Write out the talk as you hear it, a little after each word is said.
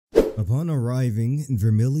Upon arriving in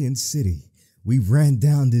Vermilion City, we ran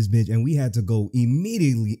down this bitch and we had to go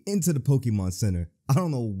immediately into the Pokemon Center. I don't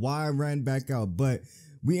know why I ran back out, but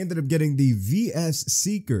we ended up getting the VS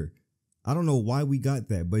Seeker. I don't know why we got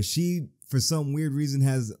that, but she, for some weird reason,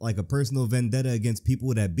 has like a personal vendetta against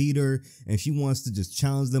people that beat her, and she wants to just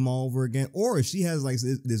challenge them all over again, or she has like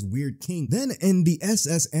this weird king. Then in the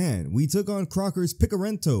SSN, we took on Crocker's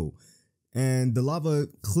Picarento, and the lava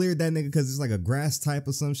cleared that nigga because it's like a grass type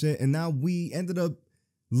or some shit, and now we ended up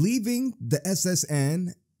leaving the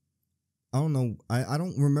SSN. I don't know, I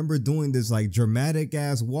don't remember doing this like dramatic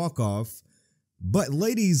ass walk off, but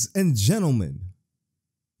ladies and gentlemen,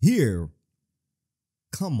 here,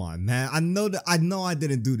 come on, man. I know I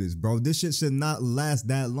didn't do this, bro. This shit should not last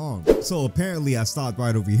that long. So apparently I stopped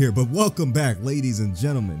right over here, but welcome back, ladies and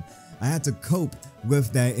gentlemen. I had to cope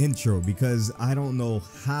with that intro because I don't know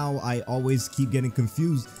how I always keep getting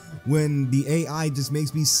confused when the AI just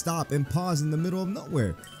makes me stop and pause in the middle of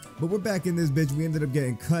nowhere. But we're back in this bitch. We ended up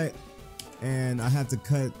getting cut, and I had to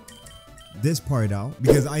cut this part out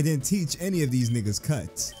because I didn't teach any of these niggas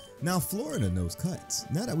cuts. Now Florida knows cuts.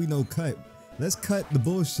 Now that we know cut, let's cut the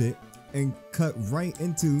bullshit and cut right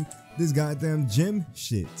into this goddamn gym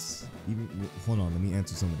shits. Hold on, let me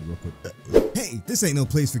answer somebody real quick. Hey, this ain't no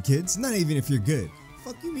place for kids, not even if you're good.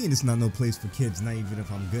 Fuck you mean it's not no place for kids, not even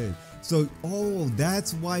if I'm good. So, oh,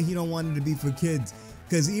 that's why he don't want it to be for kids.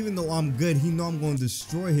 Because even though I'm good, he know I'm going to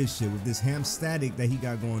destroy his shit with this ham static that he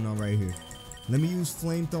got going on right here. Let me use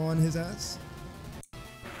flamethrower on his ass.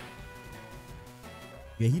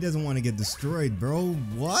 Yeah, he doesn't want to get destroyed, bro.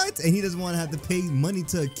 What? And he doesn't want to have to pay money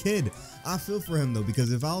to a kid. I feel for him though,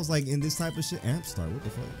 because if I was like in this type of shit, amp start, what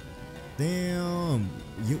the fuck? Damn.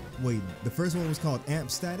 Wait, the first one was called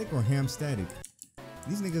amp static or ham static?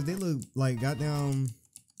 These niggas, they look like goddamn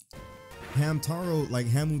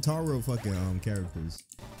Hamtaro fucking characters.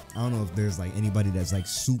 I don't know if there's like anybody that's like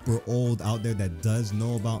super old out there that does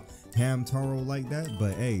know about Hamtaro like that,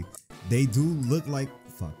 but hey, they do look like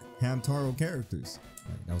Hamtaro characters.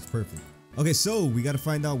 Right, that was perfect. Okay, so we got to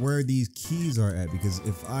find out where these keys are at, because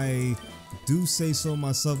if I do say so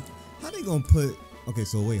myself, how they gonna put... Okay,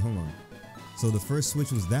 so wait, hold on. So the first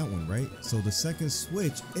switch was that one, right? So the second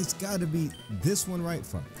switch, it's got to be this one, right?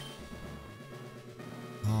 Fuck.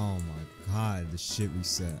 Oh my god, the shit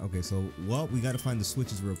reset. Okay, so well, we got to find the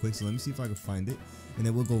switches real quick. So let me see if I can find it, and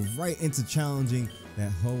then we'll go right into challenging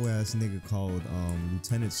that hoe ass nigga called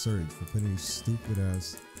Lieutenant Surge for putting these stupid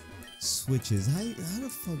ass switches. How the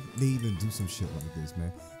fuck they even do some shit like this,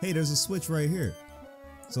 man? Hey, there's a switch right here.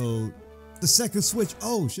 So the second switch,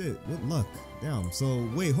 oh shit, what luck. Damn. So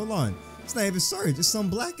wait, hold on, it's not even Surge, it's some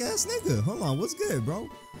black ass nigga. Hold on, what's good, bro?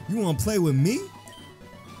 You want to play with me?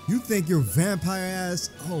 You think your vampire ass...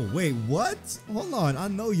 Oh wait, what? Hold on, I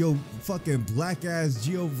know your fucking black ass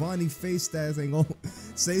Giovanni face ass ain't gonna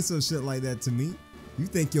say some shit like that to me. You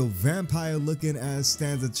think your vampire looking ass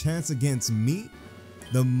stands a chance against me?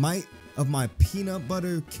 The might of my peanut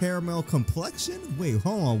butter caramel complexion? Wait,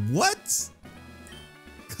 hold on, what?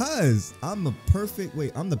 Cuz I'm the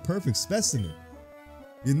perfect specimen.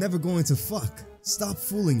 You're never going to fuck. Stop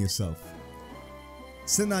fooling yourself.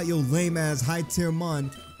 Send out your lame ass high tier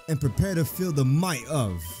mon and prepare to feel the might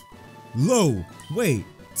of low. Wait,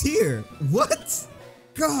 tier? What?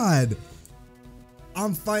 God.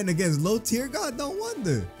 I'm fighting against low tier god? No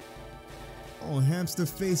wonder. Oh, hamster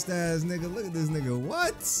faced ass nigga. Look at this nigga.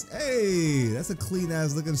 What? Hey, that's a clean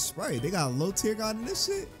ass looking sprite. They got low tier god in this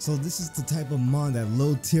shit? So this is the type of mon that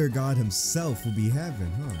low tier god himself will be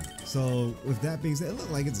having, huh? So with that being said, it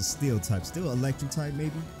looks like it's a steel type. Still electric type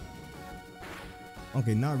maybe?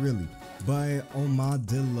 Okay, not really. But oh my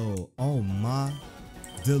dillo. Oh my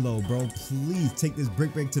dillo, bro. Please take this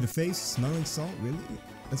brick break to the face. Smelling salt? Really?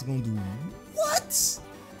 That's gonna do what?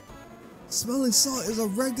 Smelling salt is a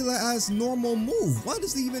regular ass normal move. Why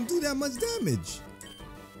does he even do that much damage?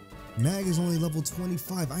 Mag is only level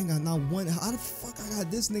 25. I ain't got not one. How the fuck I got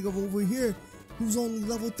this nigga over here who's only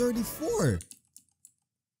level 34?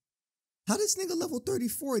 How this nigga level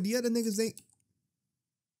 34? The other niggas ain't.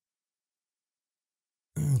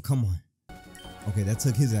 Come on. Okay, that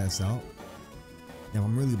took his ass out. Now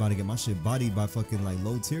I'm really about to get my shit bodied by fucking like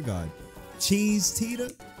low tier god. Cheese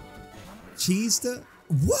Tita? Cheese to?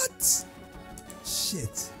 What?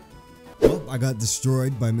 Shit. Well, I got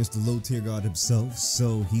destroyed by Mr. Low Tier God himself,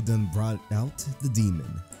 so he done brought out the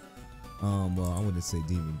demon. Well, I wouldn't say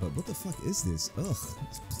demon, but what the fuck is this? Ugh,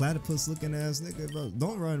 this platypus looking ass nigga, bro.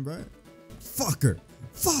 Don't run, bro. Fucker.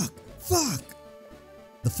 Fuck. Fuck.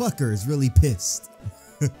 The fucker is really pissed.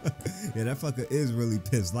 Yeah, that fucker is really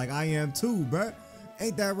pissed. Like I am too, bro.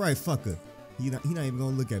 Ain't that right, fucker? He not even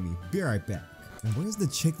gonna look at me. Be right back. And where's the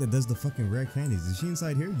chick that does the fucking rare candies? Is she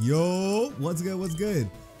inside here? Yo, what's good? What's good?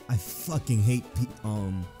 I fucking hate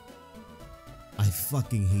I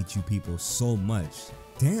fucking hate you people so much.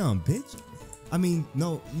 Damn, bitch. I mean,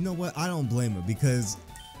 no, you know what? I don't blame her because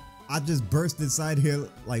I just burst inside here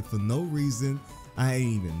like for no reason. I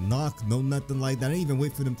ain't even knock, no nothing like that. I didn't even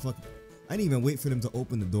wait for them to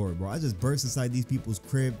open the door, bro. I just burst inside these people's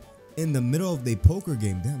crib in the middle of their poker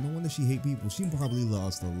game. Damn, no wonder she hate people. She probably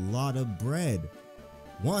lost a lot of bread.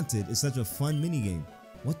 Wanted is such a fun mini game.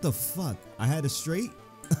 What the fuck? I had a straight?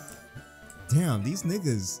 Damn, these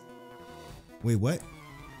niggas. Wait, what?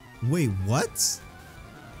 Wait, what?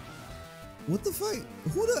 What the fuck?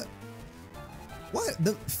 Who the? What?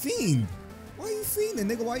 The fiend? Why are you fiending,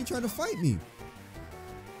 nigga? Why are you trying to fight me?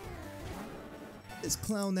 This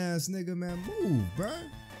clown ass nigga, man, move, bruh.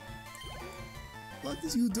 What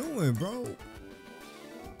is you doing, bro?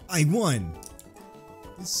 I won.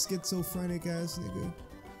 This schizophrenic ass nigga.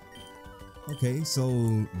 Okay, so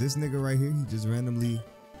this nigga right here, he just randomly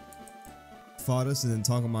fought us and then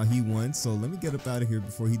talking about he won. So let me get up out of here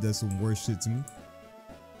before he does some worse shit to me.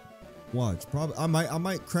 Watch, probably I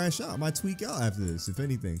might crash out. I might tweak out after this, if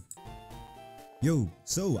anything. Yo,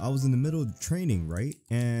 so I was in the middle of training, right?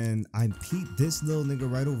 And I peeped this little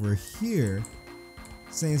nigga right over here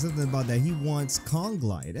saying something about that he wants Kong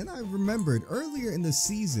Glide. And I remembered earlier in the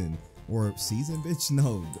season, or season, bitch?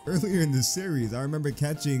 No, earlier in the series, I remember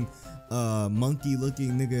catching a monkey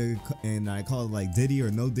looking nigga and I called it like Diddy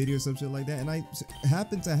or no Diddy or some shit like that. And I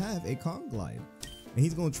happened to have a Kong Glide. And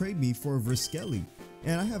he's gonna trade me for a Verskelly.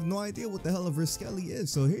 And I have no idea what the hell a Verskelly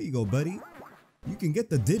is. So here you go, buddy. You can get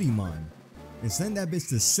the Diddy mine and send that bitch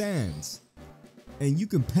to Sands. And you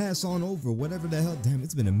can pass on over whatever the hell. Damn,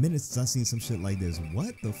 it's been a minute since I seen some shit like this.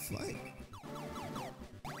 What the fuck?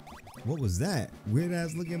 What was that? Weird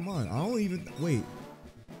ass looking mon. I don't even, wait.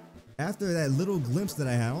 After that little glimpse that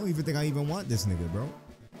I had, I don't even think I even want this nigga, bro.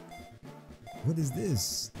 What is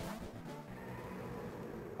this?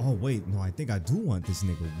 Oh wait, no, I think I do want this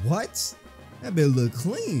nigga. What? That bitch look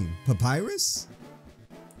clean. Papyrus?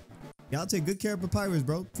 Y'all take good care of Papyrus,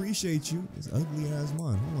 bro. Appreciate you. This ugly ass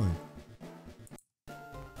mon. Hold on.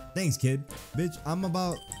 Thanks, kid. Bitch, I'm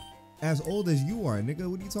about as old as you are, nigga.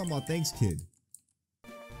 What are you talking about? Thanks, kid.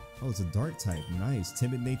 Oh, it's a dark type. Nice.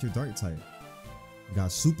 Timid nature dark type.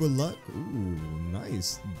 Got super luck. Ooh,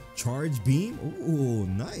 nice. Charge beam. Ooh,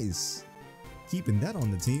 nice. Keeping that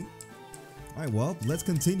on the team. All right, well, let's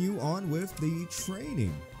continue on with the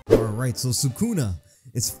training. All right, so Sukuna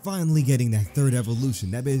is finally getting that third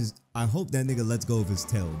evolution. That is, I hope that nigga lets go of his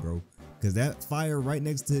tail, bro. Because that fire right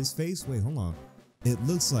next to his face. Wait, hold on. It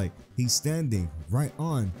looks like he's standing right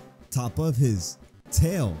on top of his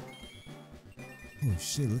tail. Oh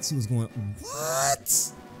shit, let's see what's going on.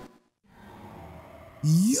 What?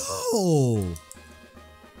 Yo!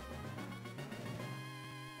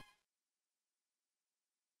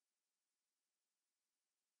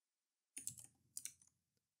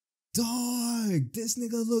 Dog, this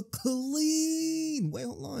nigga look clean. Wait,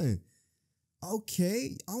 hold on.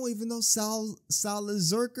 Okay, I don't even know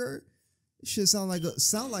Salazurker. Should sound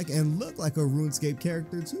like and look like a RuneScape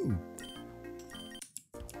character too.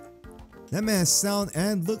 That man sound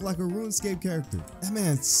and look like a RuneScape character. That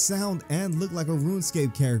man sound and look like a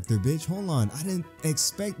RuneScape character, bitch. Hold on, I didn't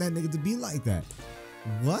expect that nigga to be like that.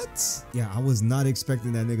 What? Yeah, I was not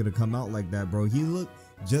expecting that nigga to come out like that, bro. He looked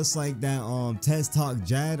just like that Test Talk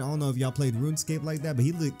Jad. I don't know if y'all played RuneScape like that, but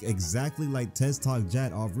he looked exactly like Test Talk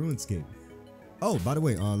Jad off RuneScape. Oh, by the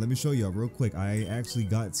way, let me show y'all real quick. I actually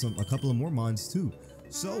got a couple of more mons too.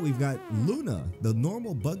 So we've got Luna, the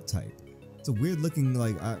normal bug type. It's a weird looking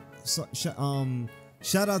like.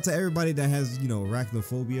 Shout out to everybody that has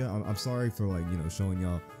arachnophobia. I'm sorry for showing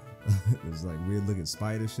y'all this like weird looking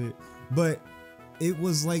spider shit, but it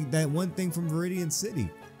was like that one thing from Viridian City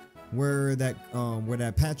where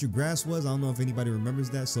that patch of grass was. I don't know if anybody remembers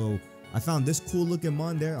that. So I found this cool looking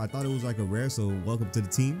mon there. I thought it was like a rare. So welcome to the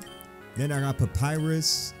team. Then I got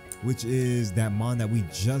Papyrus, which is that mon that we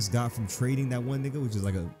just got from trading that one nigga, which is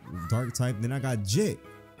like a dark type. Then I got Jit,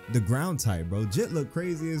 the ground type, bro. Jit look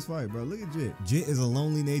crazy as fuck, bro. Look at Jit. Jit is a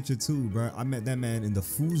lonely nature too, bro. I met that man in the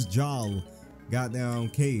Fool's Jaw goddamn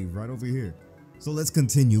cave right over here. So let's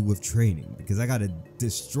continue with training because I gotta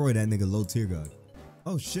destroy that nigga low tier god.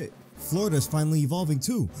 Oh shit, Florida's finally evolving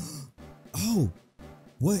too. Oh.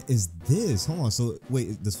 What is this? Hold on. So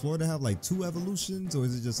wait, does Florida have like 2 evolutions or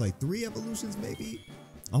is it just like 3 evolutions maybe?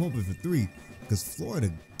 I'm hoping for 3 because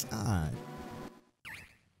Florida, God.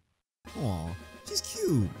 Aw, she's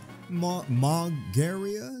cute.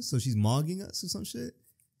 Mogaria, so she's mogging us or some shit.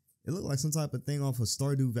 It looked like some type of thing off of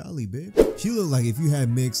Stardew Valley, babe. She looked like if you had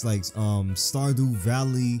mixed like Stardew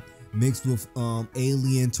Valley mixed with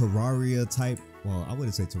Alien Terraria type. Well, I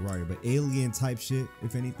wouldn't say Terraria, but Alien type shit,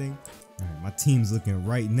 if anything. All right, my team's looking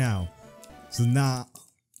right now. So now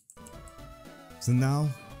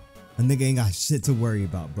a nigga ain't got shit to worry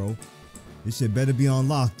about, bro. This shit better be on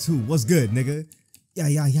lock too. What's good, nigga? Yeah.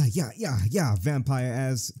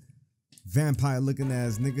 Vampire looking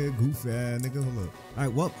ass nigga, goof ass nigga. Hold up. All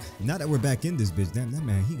right, well, now that we're back in this bitch, damn, that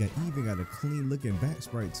man, he even got a clean looking back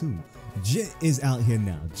sprite too. Jit is out here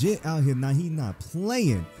now. Jit out here now. He not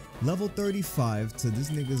playing. Level 35 to this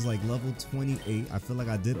nigga's like level 28. I feel like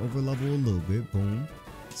I did over level a little bit. Boom.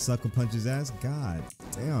 Sucker punch his ass. God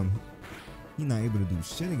damn. He not able to do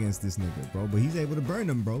shit against this nigga, bro. But he's able to burn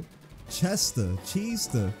him, bro. Cheester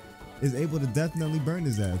is able to definitely burn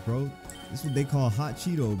his ass, bro. This is what they call hot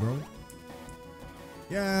Cheeto, bro.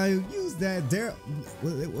 Yeah, use that. Daryl,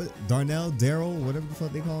 whatever the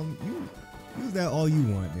fuck they call him. You use that all you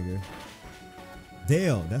want, nigga.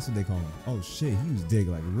 Dale, that's what they call him. Oh shit, he was dig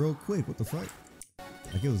like real quick. What the fuck?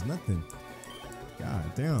 Like it was nothing. God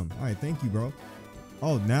damn. All right, thank you, bro.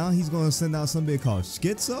 Oh, now he's gonna send out somebody called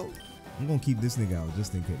Schizo. I'm gonna keep this nigga out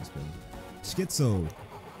just in case, bro. Schizo.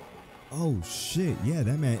 Oh shit, yeah,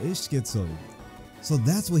 that man is Schizo. So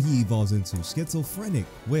that's what he evolves into, schizophrenic.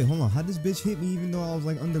 Wait, hold on, how this bitch hit me even though I was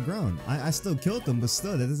like underground? I still killed him, but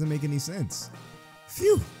still, that doesn't make any sense.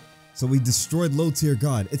 Phew. So we destroyed low tier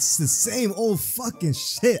god. It's the same old fucking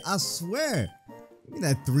shit, I swear. Give me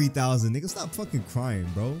that 3,000, nigga. Stop fucking crying,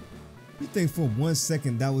 bro. You think for 1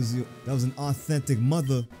 second that was an authentic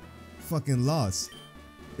mother fucking loss.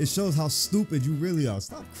 It shows how stupid you really are.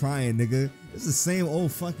 Stop crying, nigga. It's the same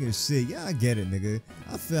old fucking shit. Yeah, I get it, nigga.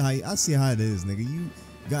 I see how it is, nigga. You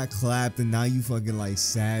got clapped and now you fucking like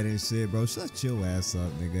sad and shit, bro. Shut your ass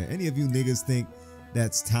up, nigga. Any of you niggas think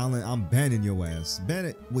that's talent, I'm banning your ass. Ban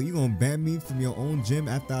it. Well, you gonna ban me from your own gym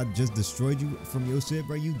after I just destroyed you from your shit,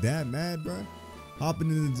 bro? You that mad, bro? Hopping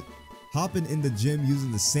in the gym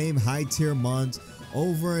using the same high tier mons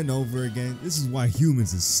over and over again. This is why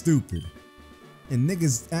humans is stupid. And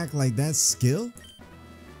niggas act like that's skill?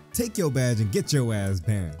 Take your badge and get your ass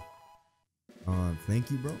banned.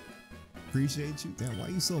 Thank you, bro. Appreciate you. Damn, why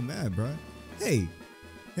you so mad, bro? Hey,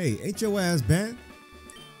 ain't your ass banned?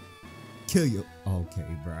 Kill you. Okay,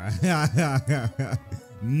 bro.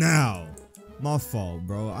 Now, my fault,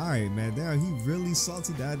 bro. All right, man. Damn, he really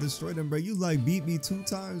salty that I destroyed him, bro. You like beat me 2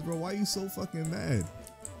 times, bro. Why you so fucking mad?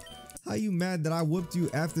 How you mad that I whooped you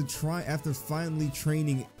after finally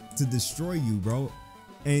training to destroy you, bro?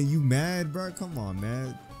 And you mad, bro? Come on,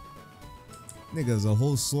 man. Nigga's a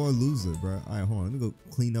whole sore loser, bro. All right, hold on. Let me go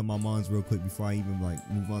clean up my mons real quick before I even like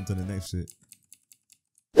move on to the next shit.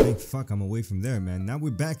 Thank fuck I'm away from there, man. Now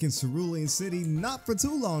we're back in Cerulean City. Not for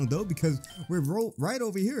too long though, because we're right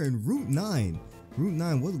over here in Route 9. Route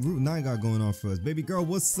 9. What Route 9 got going on for us? Baby girl,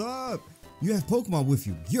 what's up? You have Pokemon with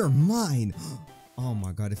you. You're mine. Oh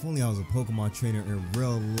my god, if only I was a Pokemon trainer in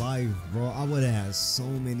real life, bro. I would have had so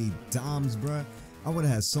many doms, bro. I would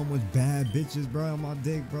have had so much bad bitches, bro, on my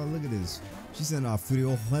dick, bro. Look at this. She said,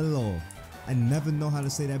 Frio hello. I never know how to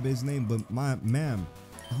say that bitch's name, but ma'am,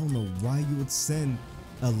 I don't know why you would send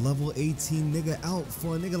a level 18 nigga out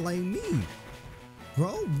for a nigga like me. Bro,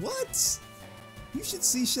 what? You should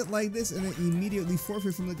see shit like this and then immediately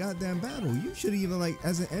forfeit from the goddamn battle. You should even, like,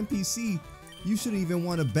 as an NPC, you shouldn't even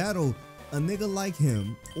want to battle a nigga like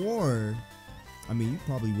him. Or, I mean, you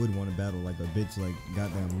probably would want to battle like a bitch like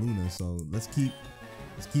goddamn Luna. So let's keep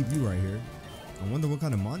you right here. I wonder what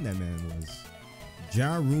kind of mon that man was.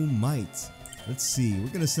 Jarumite. Let's see. We're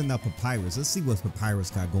gonna send out Papyrus. Let's see what Papyrus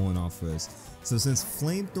got going on for us. So since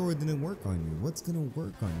Flamethrower didn't work on you, what's gonna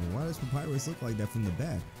work on you? Why does Papyrus look like that from the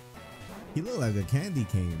back? He looked like a candy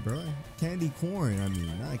cane, bro. Candy corn, I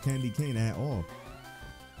mean, not a candy cane at all.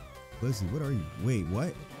 Let's see, what are you? Wait,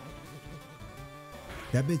 what?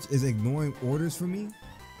 That bitch is ignoring orders from me?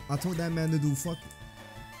 I told that man to do fuck.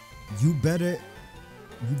 You better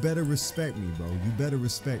respect me, bro. You better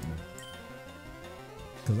respect me.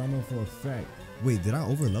 Cause I know for a fact. Wait, did I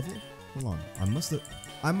over level? Hold on.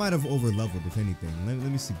 I might have over leveled if anything. Let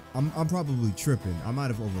me see. I'm probably tripping. I might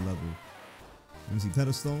have over leveled. Let me see.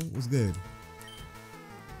 Pedestone, what's good?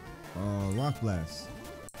 Rock Blast.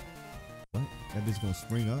 What? That bitch gonna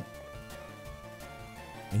spring up.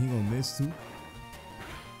 And he gonna miss too.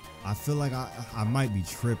 I feel like I might be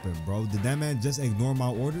tripping, bro. Did that man just ignore my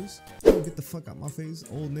orders? Get the fuck out my face,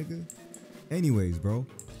 old nigga. Anyways, bro.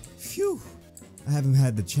 Phew. I haven't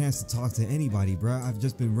had the chance to talk to anybody, bro. I've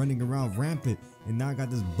just been running around rampant, and now I got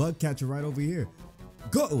this bug catcher right over here.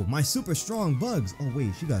 Go! My super strong bugs. Oh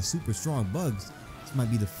wait, she got super strong bugs. This might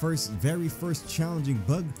be the very first challenging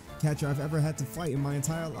bug catcher I've ever had to fight in my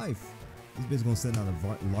entire life. This bitch gonna send out a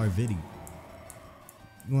Larvitty.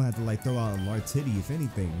 You're gonna have to like throw out a Lartitty if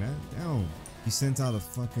anything, man. Damn. You sent out a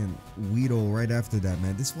fucking Weedle right after that,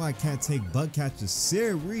 man. This is why I can't take bug catchers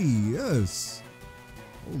serious.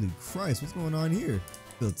 Holy Christ, what's going on here?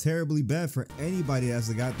 I feel terribly bad for anybody that's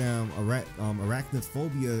a goddamn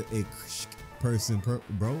arachnophobia person,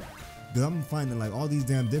 bro. Because I'm finding like all these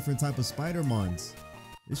damn different type of spider mons.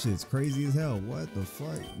 This shit's crazy as hell. What the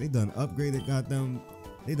fuck? They done upgraded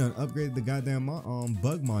the goddamn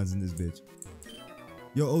bug mons in this bitch.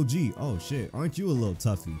 Yo, OG. Oh shit, aren't you a little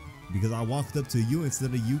toughie? Because I walked up to you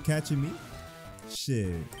instead of you catching me?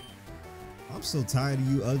 Shit. I'm so tired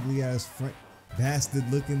of you ugly ass bastard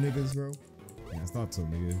looking niggas, bro. Yeah, I thought so,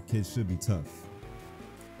 nigga. Kids should be tough.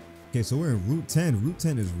 Okay, so we're in Route 10. Route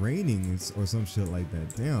 10 is raining or some shit like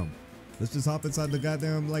that. Damn. Let's just hop inside the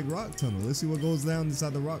goddamn like rock tunnel. Let's see what goes down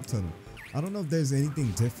inside the rock tunnel. I don't know if there's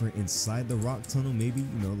anything different inside the rock tunnel. Maybe,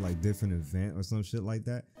 you know, like different event or some shit like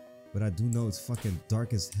that. But I do know it's fucking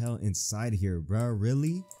dark as hell inside here, bro.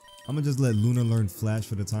 Really? I'm gonna just let Luna learn Flash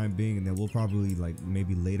for the time being, and then we'll probably like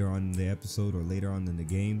maybe later on in the episode or later on in the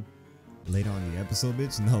game. Later on in the episode,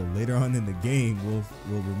 bitch? No, later on in the game, we'll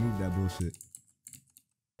remove that bullshit.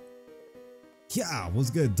 Yeah,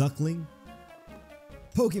 what's good, duckling?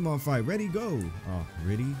 Pokemon fight, ready, go. Oh,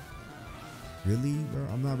 ready? Really, bro?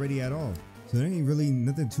 I'm not ready at all. So there ain't really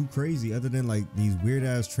nothing too crazy other than like these weird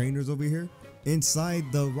ass trainers over here inside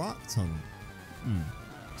the rock tunnel.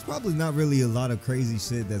 It's probably not really a lot of crazy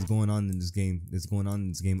shit that's going on in this game.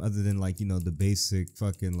 Other than like, you know, the basic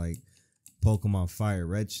fucking like Pokemon Fire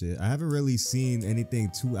Red shit. I haven't really seen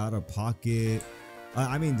anything too out of pocket.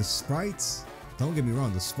 I mean, the sprites, don't get me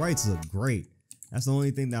wrong, the sprites look great. That's the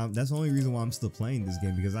only thing that's the only reason why I'm still playing this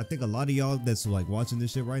game, because I think a lot of y'all that's like watching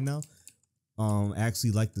this shit right now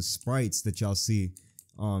actually like the sprites that y'all see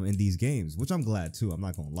in these games, which I'm glad too. I'm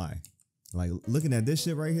not gonna lie. Like looking at this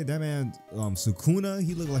shit right here, that man Sukuna,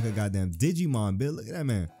 he looked like a goddamn Digimon, bitch. Look at that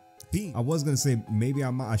man. I was gonna say maybe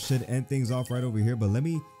I should end things off right over here, but let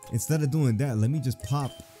me, instead of doing that, let me just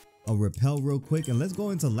pop a repel real quick and let's go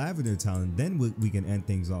into Lavender Town, and then we can end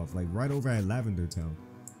things off like right over at Lavender Town,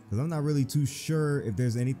 because I'm not really too sure if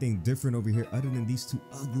there's anything different over here other than these two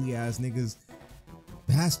ugly ass niggas,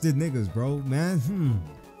 bastard niggas, bro, man.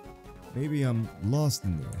 Maybe I'm lost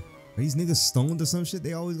in there. Are these niggas stoned or some shit?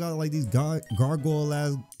 They always got like these gargoyle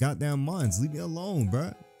ass goddamn mons. Leave me alone,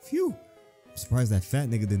 bro. Phew. I'm surprised that fat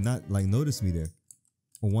nigga did not like notice me there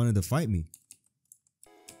or wanted to fight me.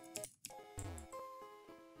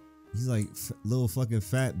 He's like, little fucking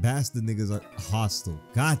fat bastard niggas are hostile.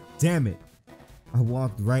 God damn it. I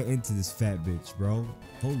walked right into this fat bitch, bro.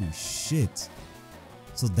 Holy shit.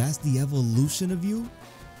 So that's the evolution of you?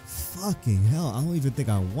 Fucking hell. I don't even think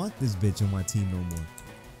I want this bitch on my team no more.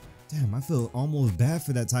 Damn, I feel almost bad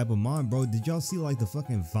for that type of mon, bro. Did y'all see like the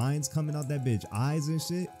fucking vines coming out that bitch eyes and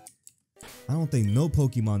shit? I don't think no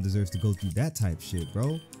Pokemon deserves to go through that type shit,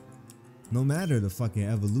 bro. No matter the fucking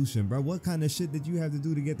evolution, bro. What kind of shit did you have to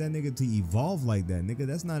do to get that nigga to evolve like that, nigga?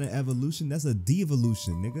 That's not an evolution, that's a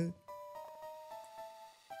devolution, nigga.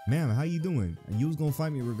 Ma'am, how you doing? You was gonna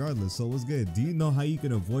fight me regardless, so what's good? Do you know how you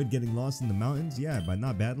can avoid getting lost in the mountains? Yeah, by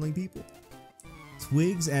not battling people.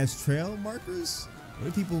 Twigs as trail markers? What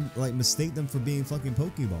if people like mistake them for being fucking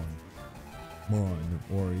Pokeball?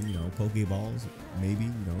 Or you know, Pokeballs, maybe,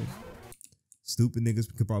 you know. Stupid niggas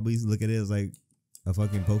could probably look at it as like a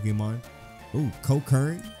fucking Pokemon. Ooh,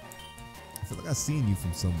 Co-Current? I feel like I've seen you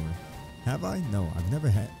from somewhere. Have I? No, I've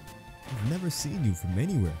never seen you from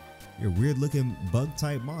anywhere. You're a weird looking bug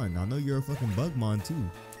type mon. I know you're a fucking bug mon too.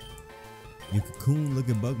 You cocoon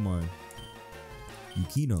looking bug mon.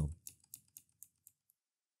 Yukino.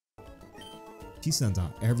 She sends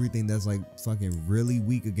out everything that's like fucking really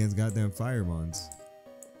weak against goddamn fire mons.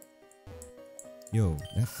 Yo,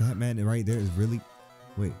 that fat man right there is really...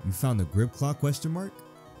 Wait, you found the grip claw question mark?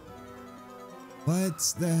 What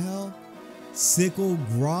the hell? Sickle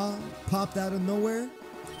Gra popped out of nowhere?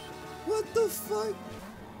 What the fuck?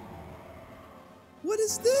 What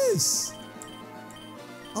is this?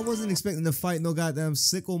 I wasn't expecting to fight no goddamn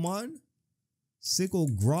Sickle mon. Sickle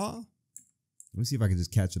Gra? Let me see if I can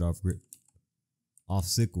just catch it off grip. Off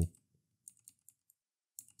Sickle.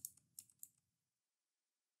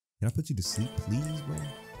 Can I put you to sleep, please, bro?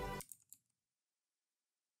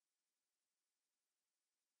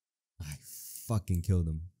 I fucking killed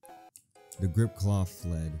him. The grip claw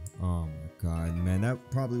fled. Oh my god, man. That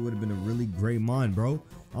probably would have been a really great mon, bro.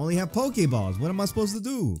 I only have Pokeballs. What am I supposed to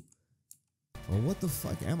do? Or what the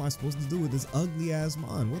fuck am I supposed to do with this ugly ass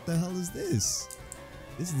mon? What the hell is this?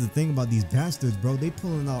 This is the thing about these bastards, bro. They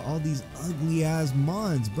pulling out all these ugly ass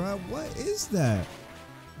mons, bro. What is that?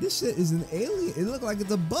 This shit is an alien. It look like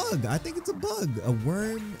it's a bug. I think it's a bug. A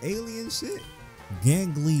worm alien shit.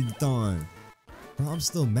 Ganglion. Bro, I'm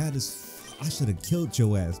still mad as I should have killed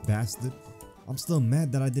your ass, bastard. I'm still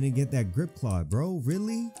mad that I didn't get that grip claw, bro.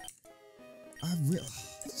 Really?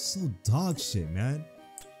 So dog shit, man.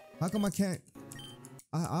 How come I can't?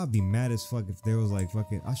 I'd be mad as fuck if there was like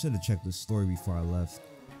fucking. I should have checked the story before I left.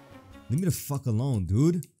 Leave me the fuck alone,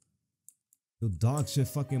 dude. Yo, dog shit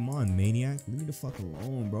fucking mon, maniac. Leave me the fuck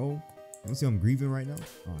alone, bro. You see I'm grieving right now?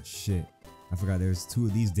 Oh shit. I forgot there's two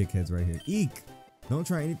of these dickheads right here. Eek! Don't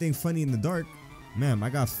try anything funny in the dark. Ma'am, I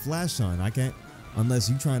got flash on. I can't unless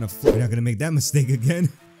you trying to you're not gonna make that mistake again.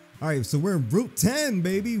 Alright, so we're in Route 10,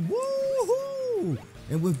 baby. Woohoo!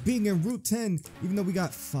 And with being in Route 10, even though we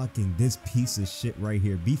got fucking this piece of shit right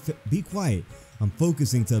here, be quiet. I'm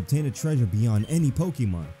focusing to obtain a treasure beyond any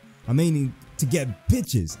Pokemon. I'm aiming to get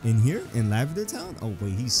bitches in here in Lavender Town. Oh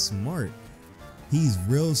wait, he's smart. He's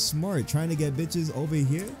real smart. Trying to get bitches over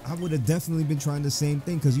here. I would have definitely been trying the same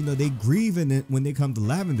thing because you know they grieving it when they come to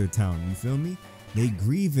Lavender Town. You feel me? They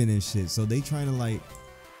grieving and shit. So they trying to like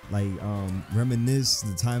reminisce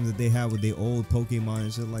the times that they had with their old Pokemon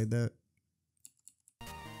and shit like that.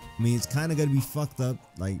 I mean, it's kind of gonna be fucked up,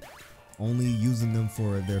 like only using them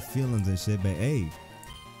for their feelings and shit. But hey,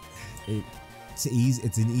 it's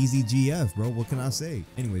an easy GF, bro. What can I say?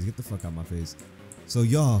 Anyways, get the fuck out my face. So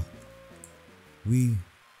y'all, we've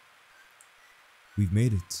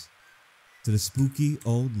made it to the spooky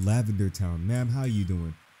old Lavender Town. Ma'am, how you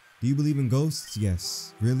doing? Do you believe in ghosts?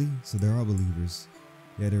 Yes. Really? So there are believers.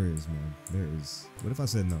 Yeah, there is, man. There is. What if I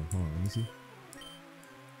said no? Hold on, let me see.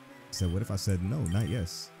 So what if I said no? Not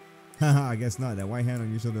yes. Haha, I guess not. That white hand on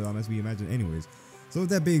your shoulder, that must be imagined. Anyways, so with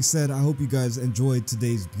that being said, I hope you guys enjoyed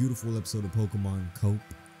today's beautiful episode of Pokemon Cope.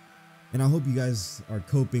 And I hope you guys are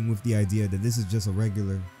coping with the idea that this is just a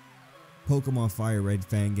regular Pokemon Fire Red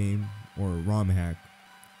fan game or Rom Hack.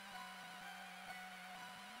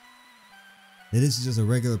 That this is just a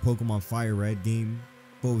regular Pokemon Fire Red game,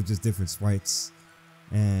 but with just different sprites.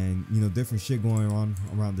 And, you know, different shit going on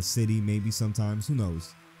around the city, maybe sometimes. Who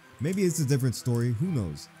knows? Maybe it's a different story. Who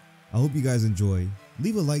knows? I hope you guys enjoy.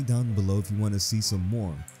 Leave a like down below if you want to see some more.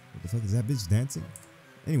 What the fuck is that bitch dancing?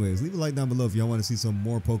 Anyways, leave a like down below if y'all want to see some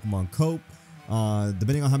more Pokemon Cope.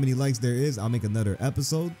 Depending on how many likes there is, I'll make another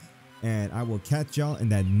episode. And I will catch y'all in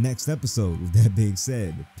that next episode. With that being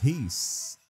said, peace.